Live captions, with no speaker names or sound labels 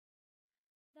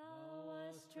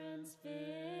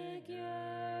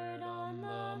transfigured on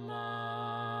the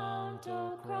mount,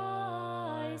 O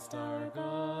Christ our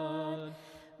God.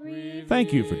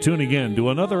 Thank you for tuning in to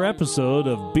another episode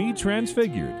of Be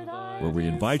Transfigured, where we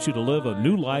invite you to live a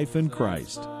new life in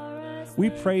Christ.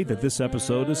 We pray that this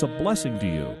episode is a blessing to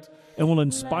you and will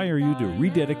inspire you to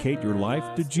rededicate your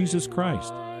life to Jesus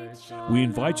Christ. We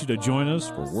invite you to join us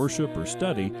for worship or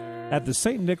study at the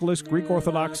St. Nicholas Greek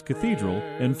Orthodox Cathedral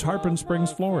in Tarpon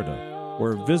Springs, Florida,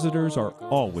 where visitors are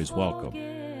always welcome.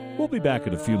 We'll be back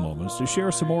in a few moments to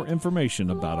share some more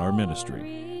information about our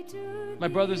ministry. My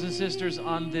brothers and sisters,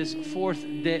 on this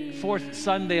fourth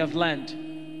Sunday of Lent,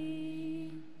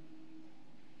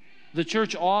 the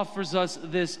church offers us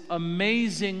this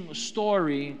amazing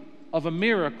story of a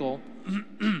miracle.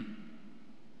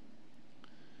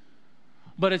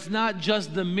 But it's not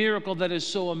just the miracle that is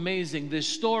so amazing. This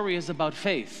story is about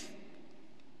faith.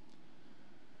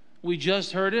 We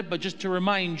just heard it, but just to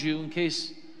remind you, in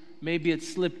case maybe it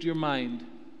slipped your mind,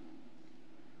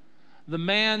 the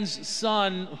man's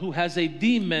son who has a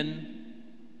demon,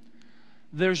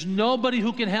 there's nobody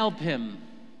who can help him.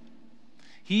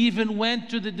 He even went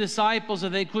to the disciples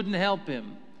and they couldn't help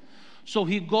him. So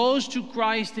he goes to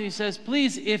Christ and he says,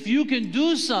 please, if you can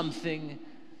do something,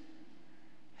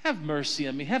 have mercy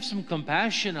on me, have some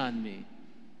compassion on me.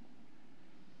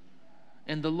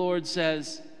 And the Lord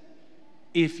says,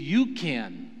 if you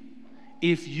can,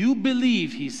 if you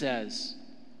believe, he says,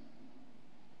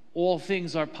 all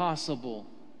things are possible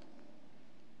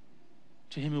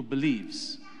to him who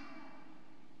believes.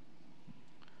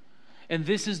 And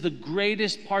this is the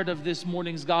greatest part of this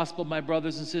morning's gospel, my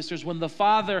brothers and sisters, when the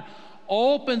Father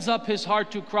opens up his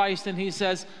heart to Christ and he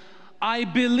says, I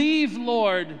believe,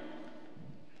 Lord,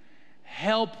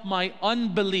 help my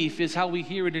unbelief, is how we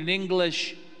hear it in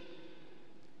English.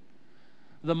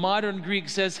 The modern Greek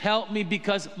says, help me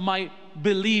because my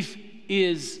belief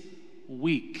is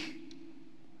weak.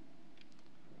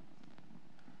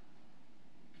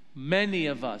 Many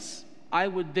of us, I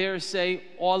would dare say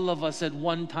all of us at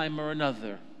one time or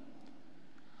another,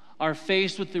 are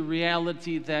faced with the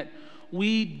reality that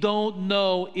we don't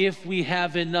know if we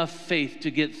have enough faith to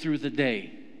get through the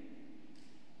day.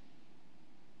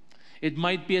 It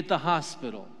might be at the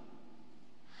hospital.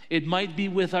 It might be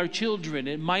with our children.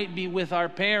 It might be with our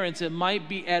parents. It might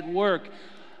be at work.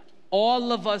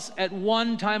 All of us at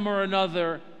one time or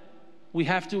another, we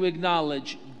have to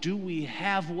acknowledge, do we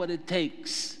have what it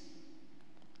takes?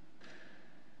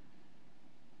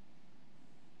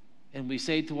 And we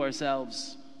say to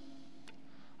ourselves,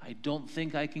 I don't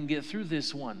think I can get through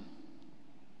this one.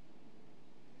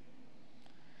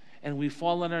 And we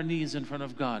fall on our knees in front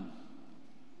of God.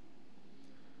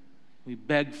 We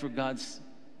beg for God's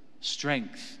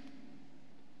strength.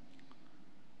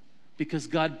 Because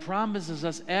God promises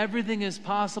us everything is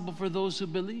possible for those who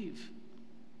believe.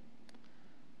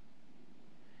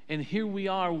 And here we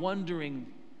are wondering,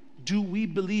 do we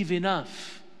believe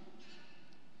enough?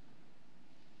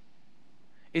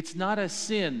 It's not a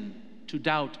sin to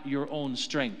doubt your own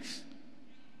strength.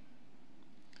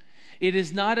 It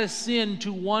is not a sin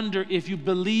to wonder if you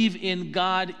believe in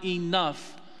God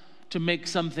enough to make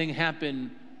something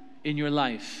happen in your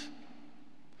life.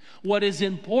 What is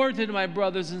important, my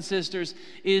brothers and sisters,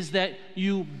 is that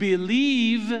you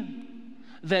believe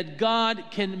that God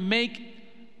can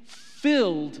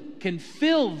fill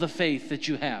the faith that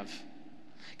you have,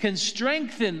 can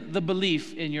strengthen the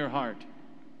belief in your heart,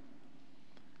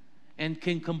 and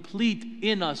can complete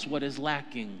in us what is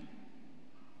lacking.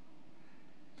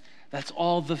 That's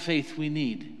all the faith we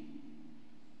need.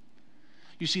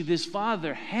 You see, this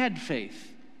father had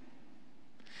faith.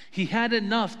 He had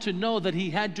enough to know that he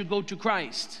had to go to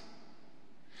Christ.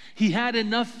 He had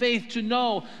enough faith to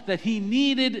know that he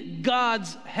needed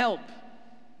God's help.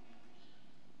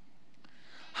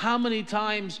 How many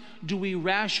times do we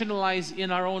rationalize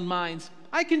in our own minds,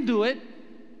 I can do it.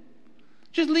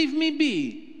 Just leave me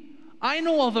be. I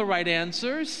know all the right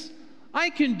answers.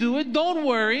 I can do it. Don't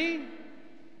worry.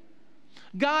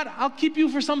 God, I'll keep you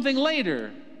for something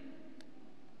later.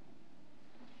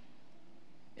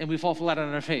 And we fall flat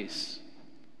on our face.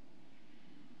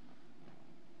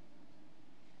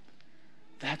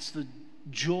 That's the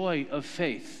joy of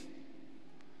faith.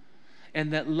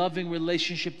 And that loving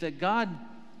relationship that God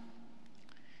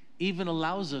even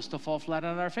allows us to fall flat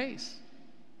on our face.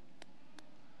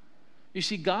 You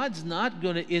see, God's not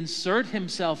going to insert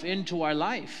himself into our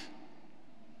life.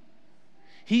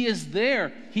 He is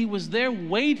there. He was there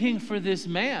waiting for this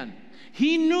man.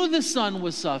 He knew the son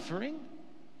was suffering,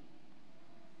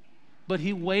 but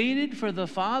he waited for the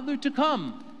Father to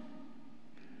come.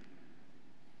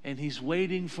 And he's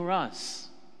waiting for us.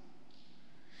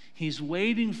 He's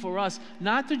waiting for us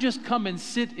not to just come and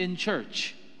sit in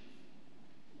church,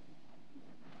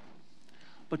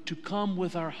 but to come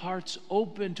with our hearts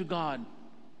open to God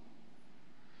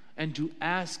and to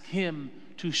ask Him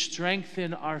to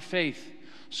strengthen our faith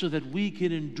so that we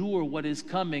can endure what is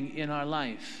coming in our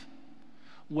life.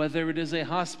 Whether it is a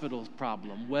hospital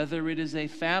problem, whether it is a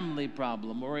family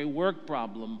problem or a work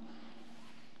problem,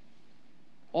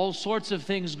 all sorts of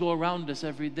things go around us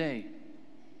every day.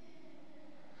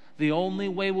 The only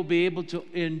way we'll be able to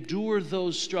endure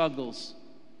those struggles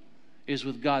is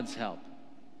with God's help,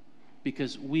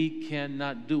 because we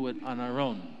cannot do it on our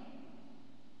own.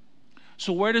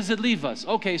 So where does it leave us?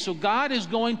 Okay, so God is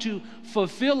going to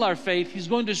fulfill our faith. He's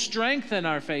going to strengthen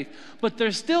our faith. But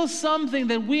there's still something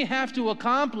that we have to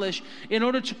accomplish in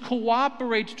order to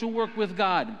cooperate to work with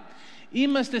God.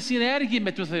 Είμαστε συνέργοι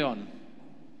με το Θεόν.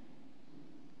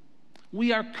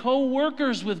 We are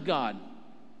co-workers with God.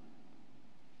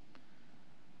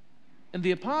 And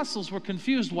the apostles were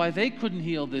confused why they couldn't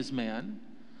heal this man.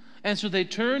 And so they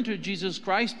turned to Jesus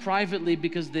Christ privately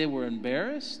because they were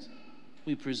embarrassed,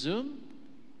 we presume.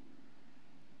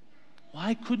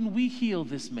 Why couldn't we heal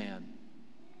this man?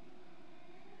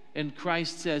 And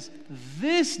Christ says,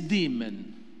 this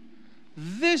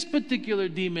particular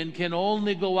demon can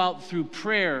only go out through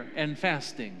prayer and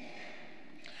fasting.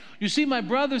 You see, my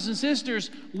brothers and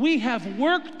sisters, we have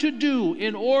work to do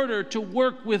in order to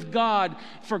work with God,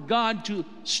 for God to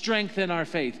strengthen our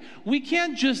faith. We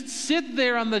can't just sit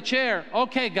there on the chair.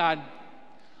 Okay, God,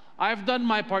 I've done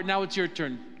my part. Now it's your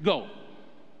turn. Go.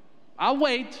 I'll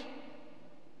wait.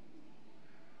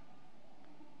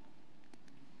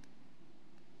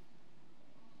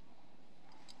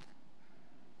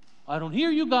 I don't hear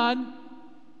you, God.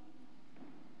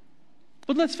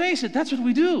 But let's face it, that's what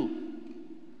we do.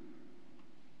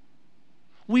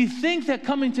 We think that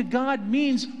coming to God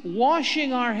means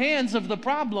washing our hands of the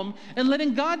problem and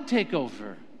letting God take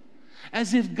over,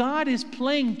 as if God is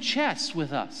playing chess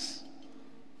with us.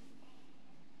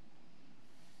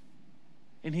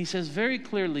 And He says very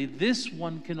clearly, this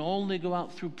one can only go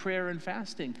out through prayer and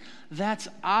fasting. That's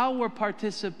our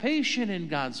participation in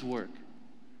God's work.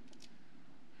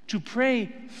 To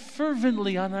pray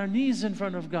fervently on our knees in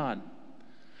front of God.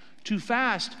 To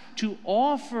fast, to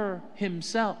offer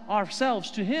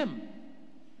ourselves to Him.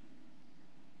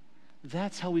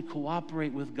 That's how we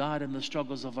cooperate with God in the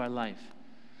struggles of our life.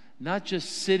 Not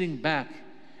just sitting back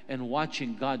and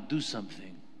watching God do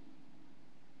something.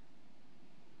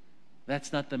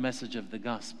 That's not the message of the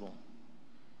gospel.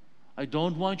 I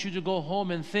don't want you to go home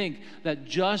and think that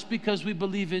just because we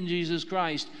believe in Jesus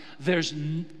Christ,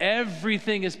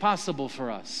 everything is possible for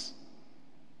us.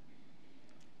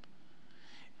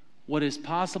 What is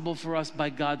possible for us by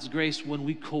God's grace when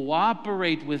we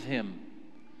cooperate with Him,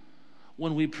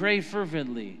 when we pray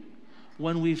fervently,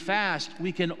 when we fast,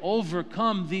 we can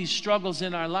overcome these struggles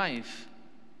in our life.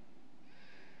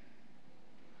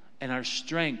 And our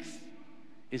strength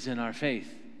is in our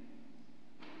faith.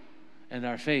 And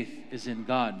our faith is in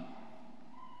God.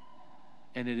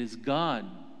 And it is God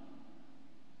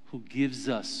who gives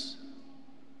us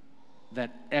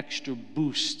that extra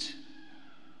boost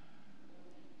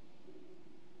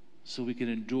so we can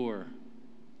endure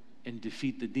and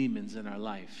defeat the demons in our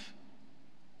life.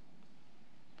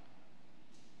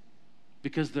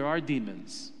 Because there are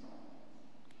demons.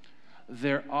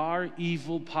 There are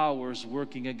evil powers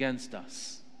working against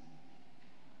us.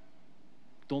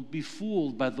 Don't be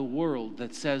fooled by the world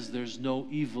that says there's no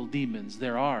evil demons.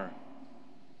 There are.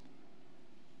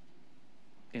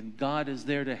 And God is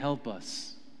there to help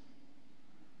us.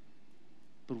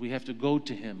 But we have to go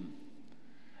to Him.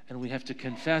 And we have to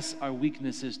confess our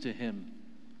weaknesses to Him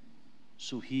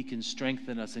so He can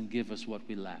strengthen us and give us what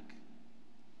we lack.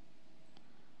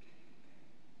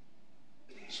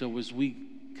 So as we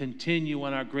continue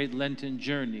on our great Lenten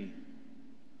journey,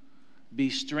 be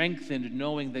strengthened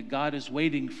knowing that God is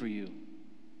waiting for you.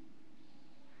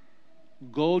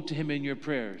 Go to Him in your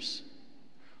prayers.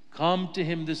 Come to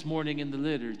Him this morning in the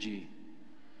liturgy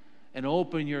and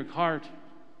open your heart.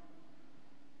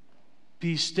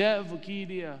 Πιστεύω,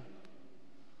 Κύριε,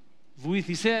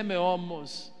 βοήθησέ με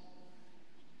όμως,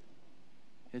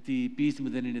 γιατί η πίστη μου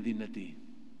δεν είναι δυνατή.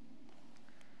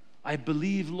 I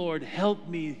believe, Lord, help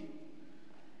me,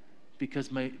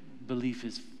 because my belief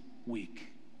is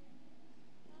weak.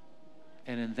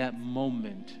 And in that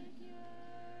moment,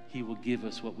 He will give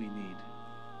us what we need,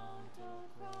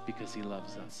 because He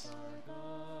loves us,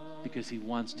 because He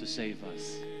wants to save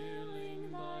us.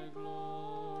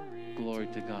 Glory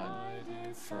to God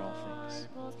for all things.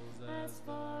 As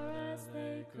far as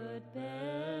they could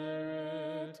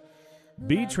bear it,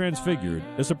 Be Transfigured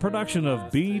is a production of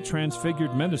Be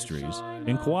Transfigured Ministries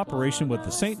in cooperation with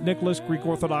the St. Nicholas Greek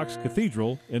Orthodox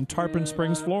Cathedral in Tarpon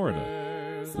Springs,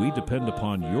 Florida. We depend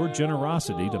upon your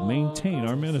generosity to maintain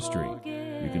our ministry.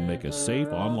 You can make a safe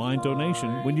online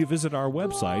donation when you visit our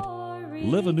website,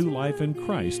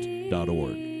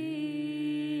 liveanewlifeinchrist.org.